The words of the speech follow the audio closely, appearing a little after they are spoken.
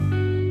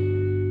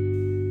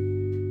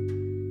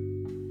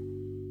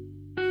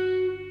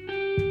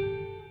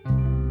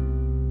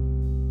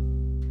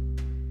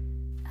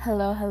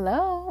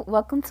Hello.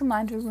 Welcome to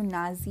Mind with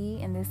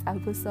Nazi. In this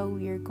episode,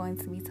 we are going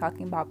to be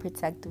talking about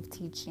protective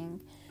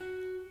teaching.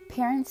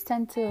 Parents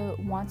tend to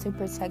want to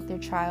protect their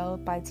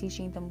child by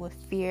teaching them with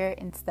fear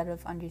instead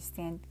of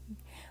understanding.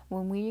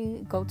 When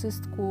we go to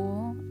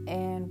school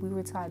and we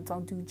were taught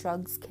don't do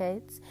drugs,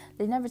 kids,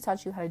 they never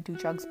taught you how to do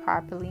drugs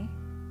properly.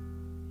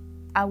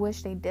 I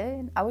wish they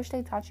did. I wish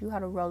they taught you how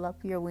to roll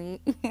up your weed.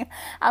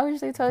 I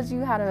wish they told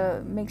you how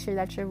to make sure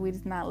that your weed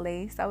is not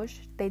laced. I wish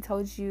they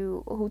told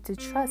you who to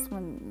trust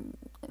when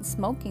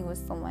smoking with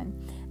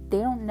someone. They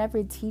don't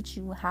never teach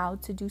you how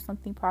to do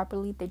something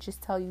properly. They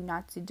just tell you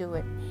not to do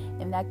it.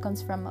 And that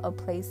comes from a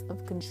place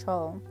of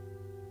control.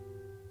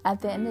 At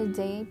the end of the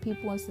day,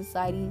 people in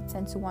society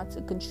tend to want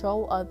to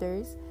control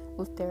others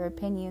with their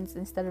opinions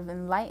instead of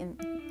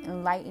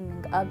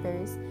enlightening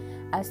others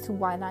as to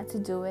why not to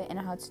do it and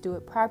how to do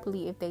it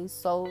properly if they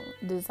so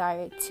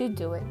desire to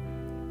do it.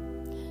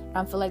 And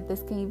I feel like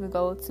this can even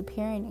go to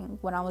parenting.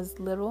 When I was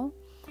little,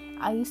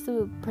 I used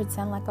to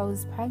pretend like I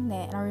was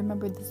pregnant, and I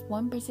remember this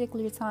one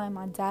particular time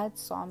my dad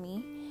saw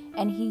me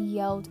and he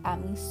yelled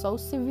at me so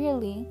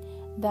severely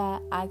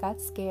that I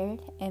got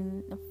scared,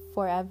 and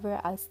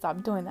forever I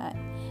stopped doing that.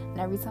 And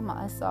every time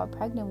I saw a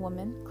pregnant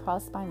woman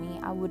cross by me,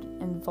 I would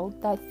invoke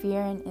that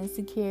fear and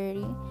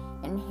insecurity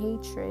and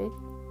hatred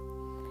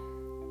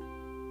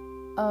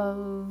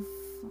of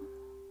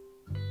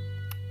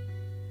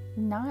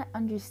not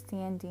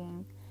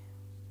understanding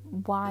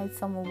why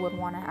someone would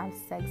want to have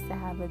sex to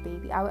have a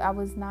baby. I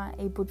was not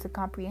able to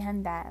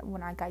comprehend that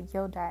when I got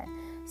yelled at.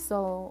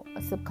 So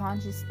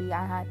subconsciously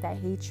I had that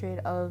hatred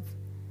of,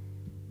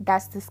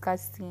 that's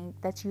disgusting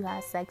that you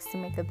had sex to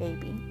make a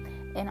baby.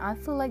 And I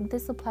feel like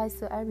this applies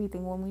to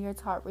everything. When we are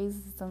taught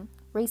racism,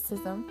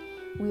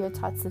 we are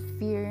taught to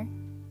fear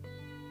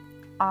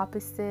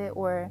opposite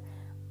or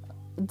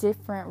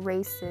different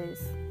races.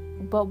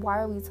 But why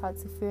are we taught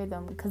to fear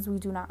them? Because we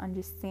do not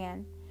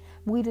understand.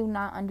 We do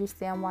not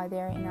understand why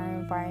they're in our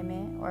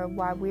environment or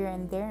why we're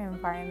in their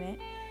environment.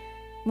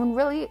 When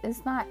really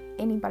it's not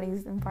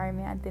anybody's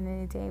environment at the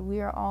end of the day.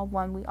 We are all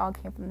one. We all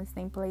came from the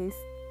same place.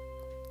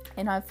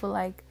 And I feel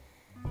like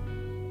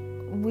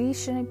we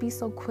shouldn't be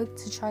so quick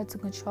to try to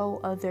control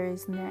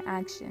others and their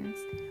actions.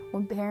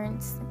 When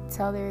parents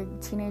tell their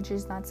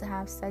teenagers not to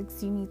have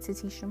sex, you need to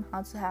teach them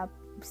how to have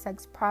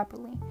sex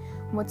properly,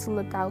 what to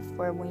look out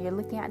for when you're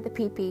looking at the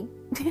pee-pee.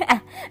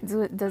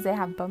 Does it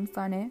have bumps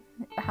on it?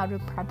 How to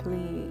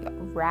properly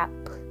wrap,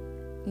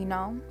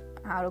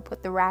 how to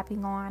put the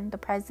wrapping on the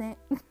present.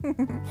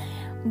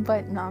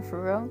 But not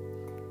for real.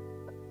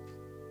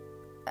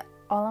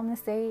 All I'm gonna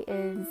say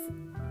is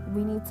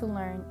we need to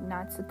learn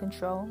not to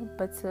control,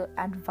 but to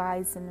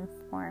advise and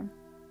inform.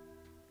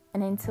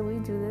 And until we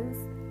do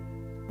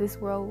this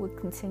world will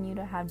continue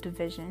to have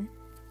division.